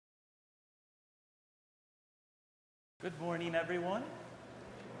Good morning, everyone.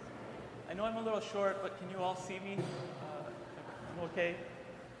 I know I'm a little short, but can you all see me? I'm okay.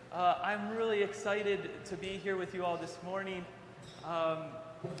 I'm really excited to be here with you all this morning.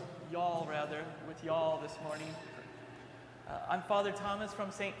 With y'all this morning. I'm Father Thomas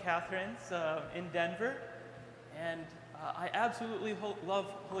from St. Catherine's in Denver, and I absolutely love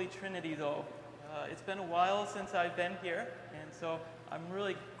Holy Trinity, though. It's been a while since I've been here, and so I'm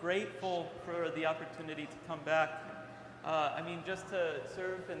really grateful for the opportunity to come back. Just to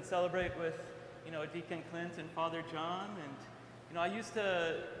serve and celebrate with, Deacon Clint and Father John. And, I used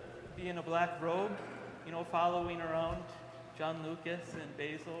to be in a black robe, following around John Lucas and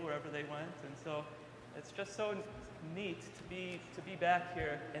Basil wherever they went. And so it's just so neat to be back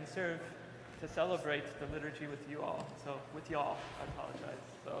here and serve, to celebrate the liturgy with you all. So, with y'all, I apologize.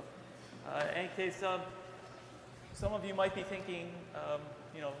 So, in any case, some of you might be thinking,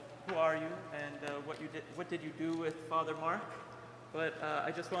 who are you and what did you do with Father Mark? But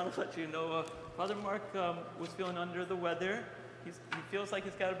I just want to let you know, Father Mark was feeling under the weather. He feels like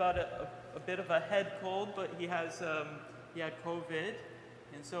he's got about a bit of a head cold, but he had COVID,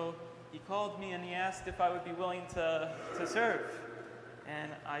 and so he called me and he asked if I would be willing to serve,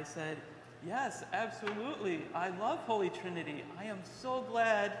 and I said, yes, absolutely. I love Holy Trinity. I am so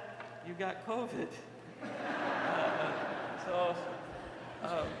glad you got COVID.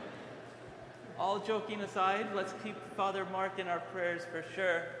 All joking aside, let's keep Father Mark in our prayers for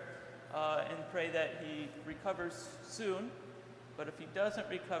sure, and pray that he recovers soon. But if he doesn't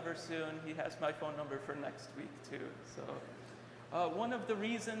recover soon, he has my phone number for next week too. So one of the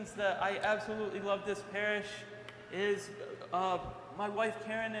reasons that I absolutely love this parish is my wife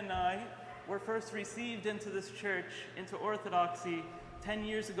Karen and I were first received into this church, into Orthodoxy, 10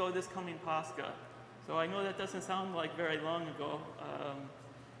 years ago this coming Pascha. So I know that doesn't sound like very long ago,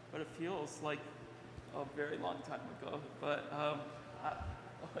 but it feels like a very long time ago. But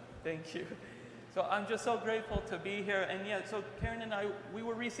thank you. So I'm just so grateful to be here. And yeah, so Karen and I, we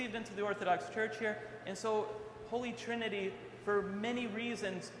were received into the Orthodox Church here. And so Holy Trinity, for many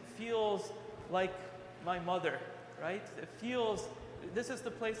reasons, feels like my mother, right? It feels, this is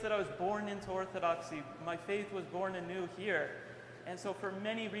the place that I was born into Orthodoxy. My faith was born anew here. And so for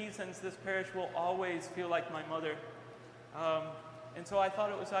many reasons, this parish will always feel like my mother. And so I thought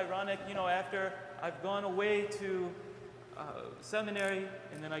it was ironic, after I've gone away to seminary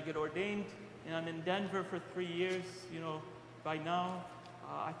and then I get ordained and I'm in Denver for 3 years, by now,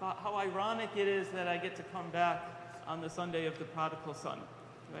 I thought how ironic it is that I get to come back on the Sunday of the Prodigal Son,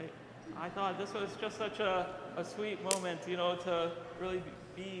 right? I thought this was just such a sweet moment, to really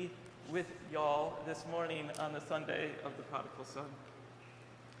be with y'all this morning on the Sunday of the Prodigal Son.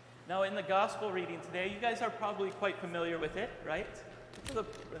 Now, in the gospel reading today, you guys are probably quite familiar with it, right? It's the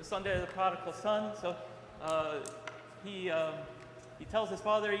Sunday of the Prodigal Son. So he tells his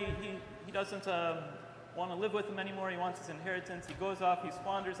father he doesn't want to live with him anymore. He wants his inheritance. He goes off, he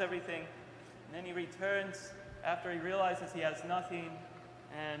squanders everything, and then he returns after he realizes he has nothing,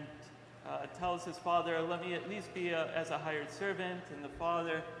 and tells his father, let me at least be as a hired servant. And the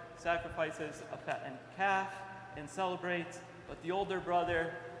father sacrifices a fattened calf and celebrates, but the older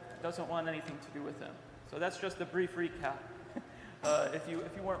brother doesn't want anything to do with him. So that's just a brief recap. If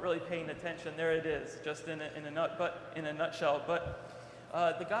you weren't really paying attention, there it is, just in a nutshell. But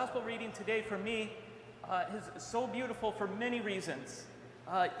the gospel reading today for me is so beautiful for many reasons.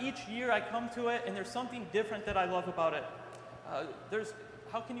 Each year I come to it, and there's something different that I love about it.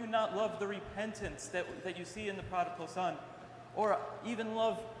 How can you not love the repentance that you see in the prodigal son, or even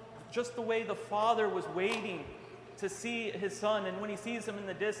love just the way the father was waiting to see his son, and when he sees him in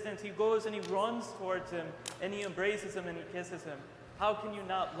the distance, he goes and he runs towards him, and he embraces him and he kisses him. How can you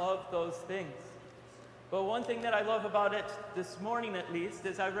not love those things? But one thing that I love about it, this morning at least,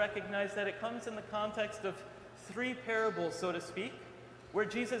 is I recognize that it comes in the context of 3 parables, so to speak, where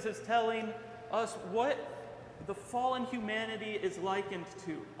Jesus is telling us what the fallen humanity is likened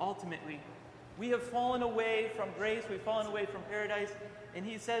to, ultimately. We have fallen away from grace, we've fallen away from paradise, and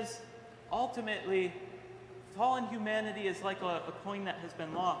he says, ultimately, fallen humanity is like a coin that has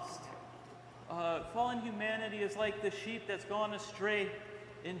been lost. Fallen humanity is like the sheep that's gone astray,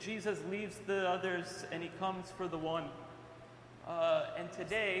 and Jesus leaves the others and he comes for the one. And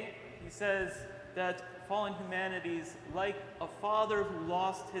today, he says that fallen humanity is like a father who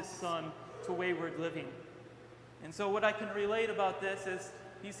lost his son to wayward living. And so what I can relate about this is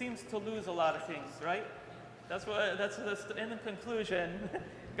he seems to lose a lot of things, right? That's in the conclusion.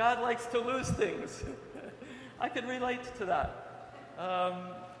 God likes to lose things. I can relate to that.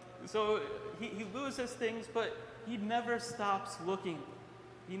 So he loses things, but he never stops looking.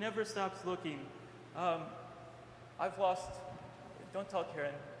 He never stops looking. I've lost, don't tell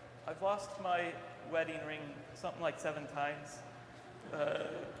Karen, I've lost my wedding ring something like 7 times.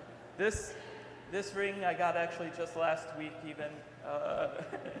 This ring I got actually just last week even,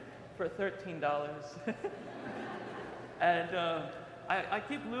 for $13. And I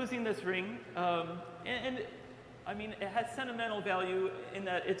keep losing this ring, and I mean, it has sentimental value in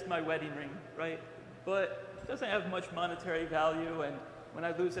that it's my wedding ring, right? But it doesn't have much monetary value, and when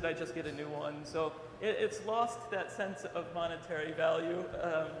I lose it, I just get a new one. So it's lost that sense of monetary value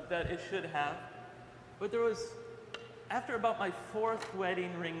that it should have. But there was, after about my 4th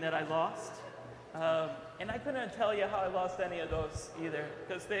wedding ring that I lost, and I couldn't tell you how I lost any of those either,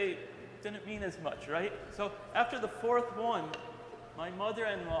 because they didn't mean as much, right? So after the 4th one, my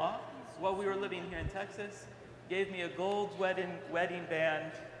mother-in-law, while we were living here in Texas, gave me a gold wedding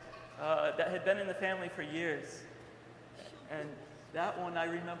band that had been in the family for years. And that one I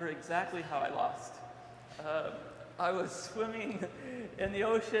remember exactly how I lost. I was swimming in the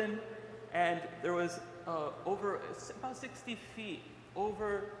ocean, and there was over about 60 feet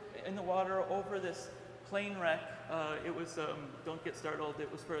over in the water over this plane wreck. It was, don't get startled,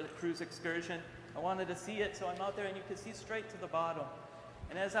 it was for a cruise excursion. I wanted to see it, so I'm out there and you could see straight to the bottom.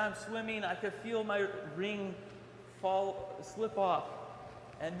 And as I'm swimming, I could feel my ring slip off.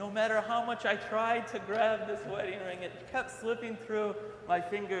 And no matter how much I tried to grab this wedding ring, it kept slipping through my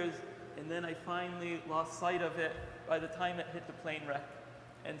fingers, and then I finally lost sight of it by the time it hit the plane wreck.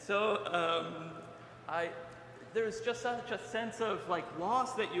 And so there's just such a sense of like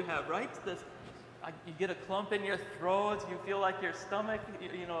loss that you have, right? You get a clump in your throat, you feel like your stomach,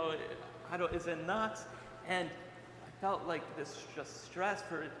 is in knots, and I felt like this just stress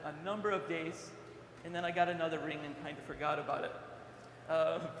for a number of days, and then I got another ring and kind of forgot about it.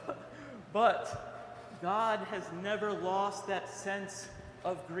 But God has never lost that sense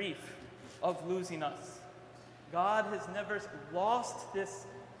of grief of losing us. God has never lost this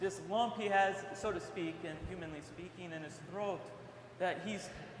lump he has, so to speak, and humanly speaking, in his throat, that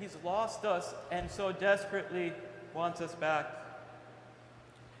he's lost us and so desperately wants us back.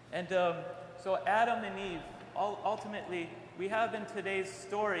 And so Adam and Eve, ultimately, we have in today's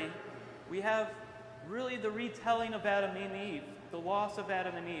story, we have really the retelling of Adam and Eve, the loss of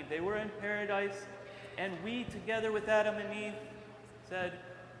Adam and Eve. They were in paradise, and we, together with Adam and Eve, said,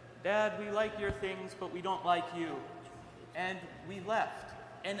 Dad, we like your things, but we don't like you. And we left.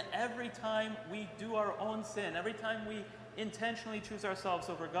 And every time we do our own sin, every time we intentionally choose ourselves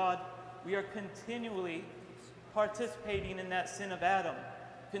over God, we are continually participating in that sin of Adam,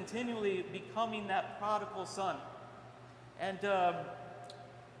 continually becoming that prodigal son. And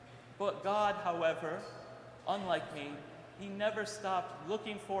but God, however, unlike me, he never stopped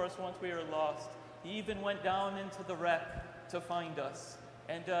looking for us once we were lost. He even went down into the wreck to find us.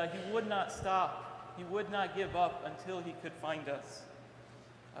 And he would not stop. He would not give up until he could find us.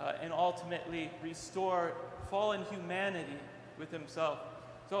 And ultimately restore fallen humanity with himself.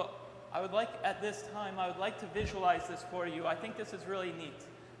 So at this time, I would like to visualize this for you. I think this is really neat.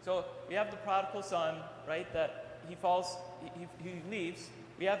 So we have the prodigal son, right, that he leaves.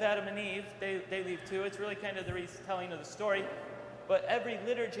 We have Adam and Eve, they leave too. It's really kind of the retelling of the story. But every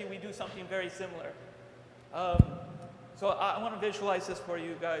liturgy, we do something very similar. So I want to visualize this for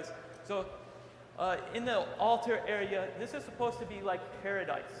you guys. So in the altar area, this is supposed to be like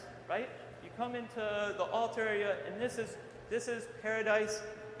paradise, right? You come into the altar area, and this is paradise.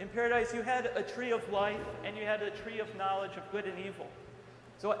 In paradise, you had a tree of life, and you had a tree of knowledge of good and evil.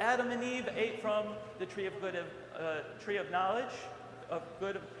 So Adam and Eve ate from the tree of knowledge of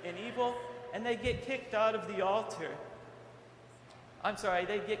good and evil, and they get kicked out of the altar.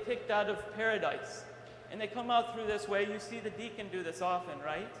 They get kicked out of paradise. And they come out through this way. You see the deacon do this often,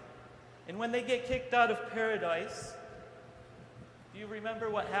 right? And when they get kicked out of paradise, do you remember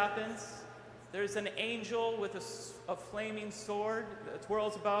what happens? There's an angel with a flaming sword that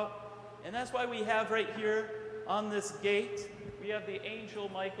twirls about. And that's why we have right here on this gate, we have the angel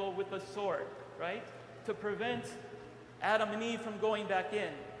Michael with a sword, right? To prevent Adam and Eve from going back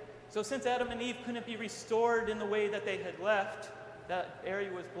in. So since Adam and Eve couldn't be restored in the way that they had left, that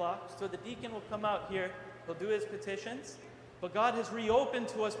area was blocked. So the deacon will come out here, he'll do his petitions, but God has reopened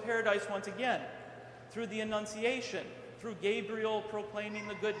to us paradise once again through the Annunciation, through Gabriel proclaiming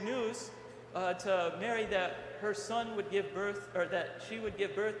the good news to Mary that her son would give birth, or that she would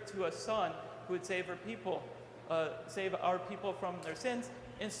give birth to a son who would save her people, save our people from their sins.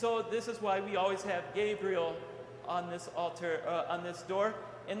 And so this is why we always have Gabriel on this altar, on this door.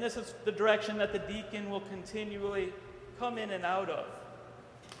 And this is the direction that the deacon will continually come in and out of.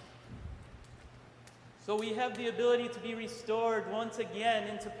 So we have the ability to be restored once again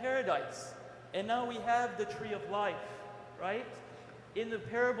into paradise. And now we have the tree of life, right? In the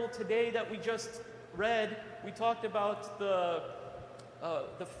parable today that we just read, we talked about the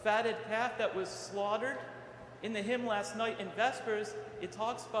fatted calf that was slaughtered. In the hymn last night in Vespers, it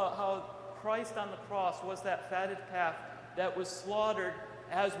talks about how Christ on the cross was that fatted calf that was slaughtered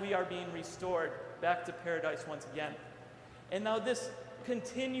as we are being restored back to paradise once again. And now this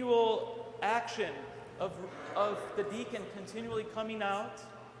continual action of the deacon continually coming out,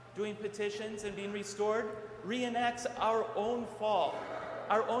 doing petitions and being restored, reenacts our own fall,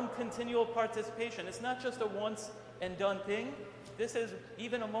 our own continual participation. It's not just a once and done thing. This is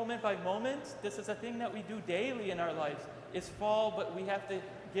even a moment by moment. This is a thing that we do daily in our lives. It's fall, but we have to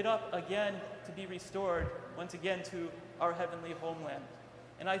get up again to be restored once again to our heavenly homeland.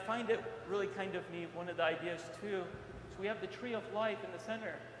 And I find it really kind of neat, one of the ideas too. So we have the tree of life in the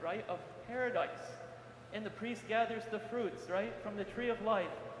center, right, of paradise. And the priest gathers the fruits, right, from the tree of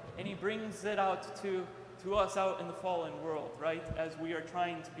life. And he brings it out to us out in the fallen world, right, as we are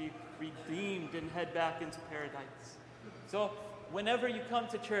trying to be redeemed and head back into paradise. So whenever you come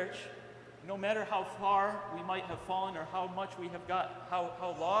to church, no matter how far we might have fallen or how much we have got,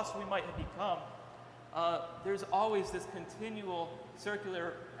 how lost we might have become, there's always this continual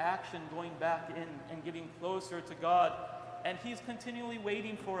circular action going back in and getting closer to God. And he's continually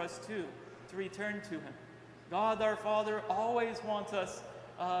waiting for us too, to return to him. God our Father always wants us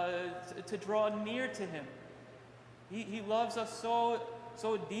to draw near to him. He loves us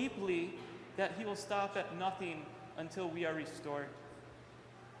so deeply that he will stop at nothing until we are restored.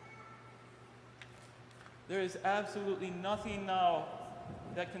 There is absolutely nothing now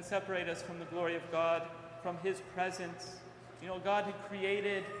that can separate us from the glory of God, from his presence. You know, God had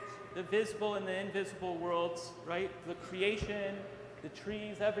created the visible and the invisible worlds, right? The creation, the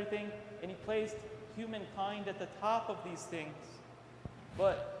trees, everything, and he placed humankind at the top of these things.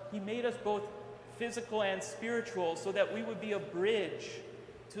 But he made us both physical and spiritual so that we would be a bridge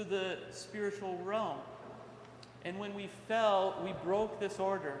to the spiritual realm. And when we fell, we broke this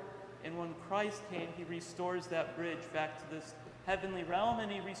order. And when Christ came, he restores that bridge back to this heavenly realm,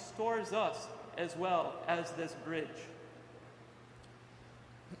 and he restores us as well as this bridge.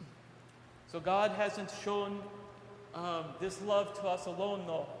 So God hasn't shown this love to us alone,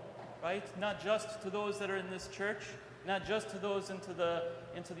 though, right? Not just to those that are in this church, not just to those into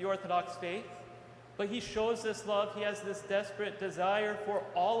the Orthodox faith, but he shows this love. He has this desperate desire for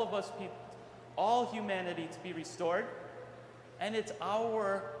all of us people, all humanity to be restored. And it's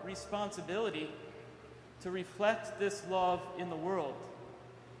our responsibility to reflect this love in the world.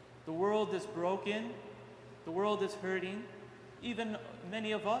 The world is broken. The world is hurting. Even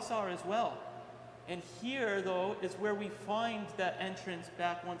many of us are as well. And here, though, is where we find that entrance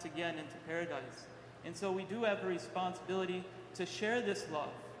back once again into paradise. And so we do have a responsibility to share this love,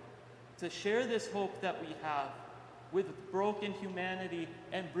 to share this hope that we have with broken humanity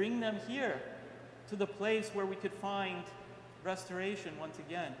and bring them here to the place where we could find restoration once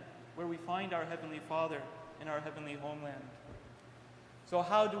again, where we find our Heavenly Father in our heavenly homeland. So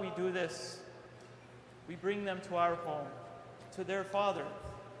how do we do this? We bring them to our home, to their Father.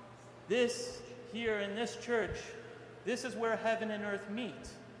 This, here in this church, this is where heaven and earth meet.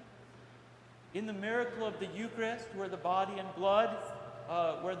 In the miracle of the Eucharist, where the body and blood,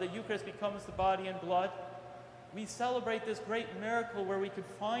 where the Eucharist becomes the body and blood, we celebrate this great miracle where we could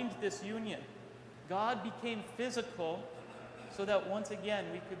find this union. God became physical so that once again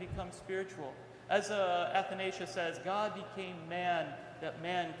we could become spiritual. As Athanasius says, God became man that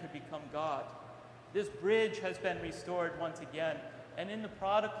man could become God. This bridge has been restored once again. And in the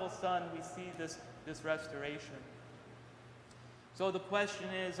prodigal son, we see this restoration. So the question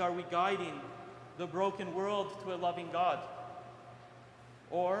is, are we guiding the broken world to a loving God?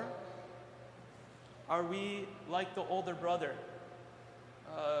 Or are we like the older brother?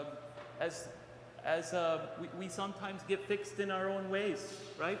 We sometimes get fixed in our own ways,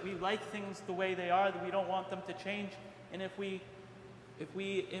 right? We like things the way they are, that we don't want them to change. And if we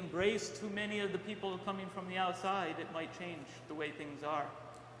embrace too many of the people coming from the outside, it might change the way things are.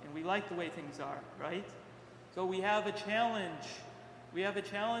 And we like the way things are, right? So we have a challenge. We have a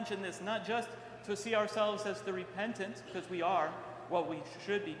challenge in this, not just to see ourselves as the repentant, because we are, well, we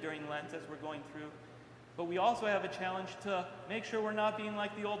should be during Lent as we're going through, but we also have a challenge to make sure we're not being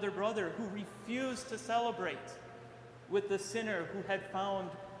like the older brother who refused to celebrate with the sinner who had found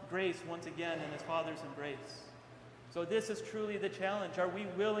grace once again in his Father's embrace. So this is truly the challenge. Are we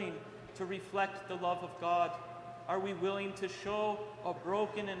willing to reflect the love of God? Are we willing to show a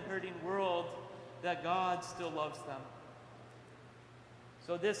broken and hurting world that God still loves them?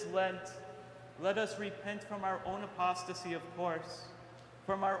 So this Lent, let us repent from our own apostasy, of course,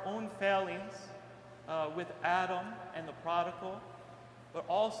 from our own failings with Adam and the prodigal, but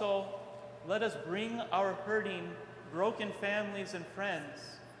also let us bring our hurting, broken families and friends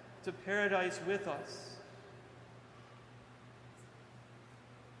to paradise with us.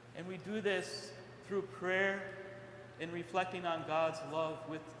 And we do this through prayer and reflecting on God's love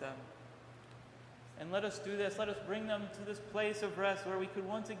with them. And let us do this, let us bring them to this place of rest where we could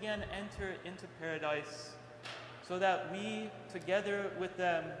once again enter into paradise, so that we, together with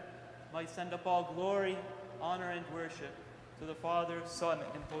them, might send up all glory, honor, and worship to the Father, Son,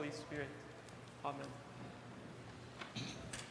 and Holy Spirit. Amen.